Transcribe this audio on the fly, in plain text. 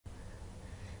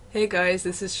Hey guys,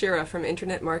 this is Shira from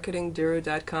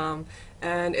InternetMarketingDuru.com,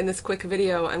 and in this quick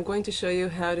video I'm going to show you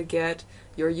how to get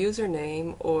your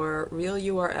username or real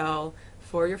URL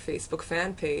for your Facebook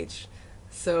fan page.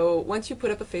 So once you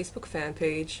put up a Facebook fan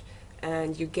page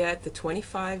and you get the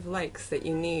 25 likes that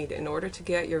you need in order to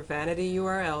get your vanity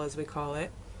URL, as we call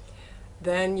it,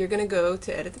 then you're going to go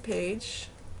to edit the page,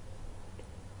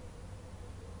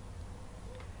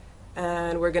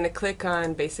 and we're going to click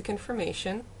on basic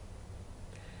information.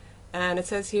 And it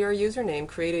says here username,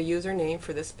 create a username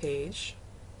for this page.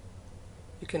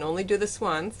 You can only do this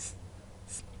once.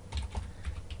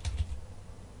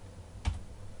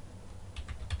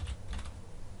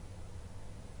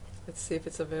 Let's see if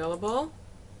it's available.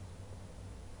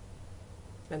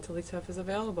 Mentally Tough is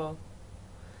available.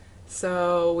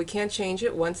 So we can't change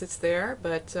it once it's there,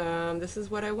 but this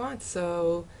is what I want.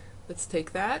 So let's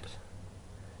take that,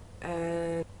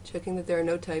 and checking that there are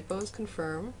no typos,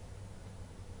 confirm.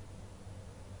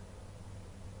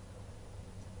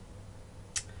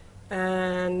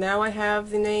 And now I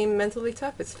have the name Mentally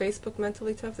Tough. It's Facebook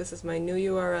Mentally Tough. This is my new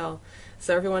URL.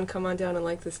 So everyone come on down and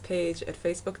like this page at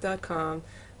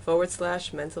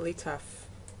facebook.com/mentally tough.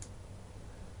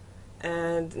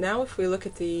 And now if we look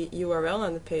at the URL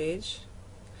on the page,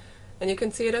 and you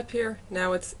can see it up here,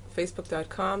 now it's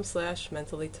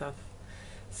facebook.com/mentally tough.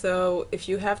 So if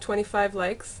you have 25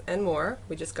 likes and more,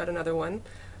 we just got another one,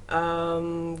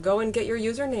 go and get your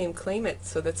username, claim it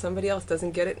so that somebody else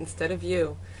doesn't get it instead of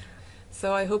you.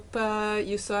 So I hope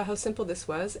you saw how simple this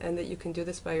was and that you can do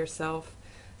this by yourself.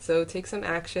 So take some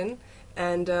action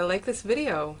and like this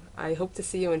video. I hope to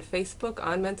see you in Facebook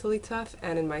on Mentally Tough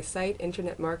and in my site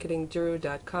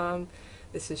internetmarketingduru.com.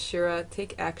 This is Shira.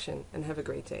 Take action and have a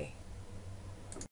great day.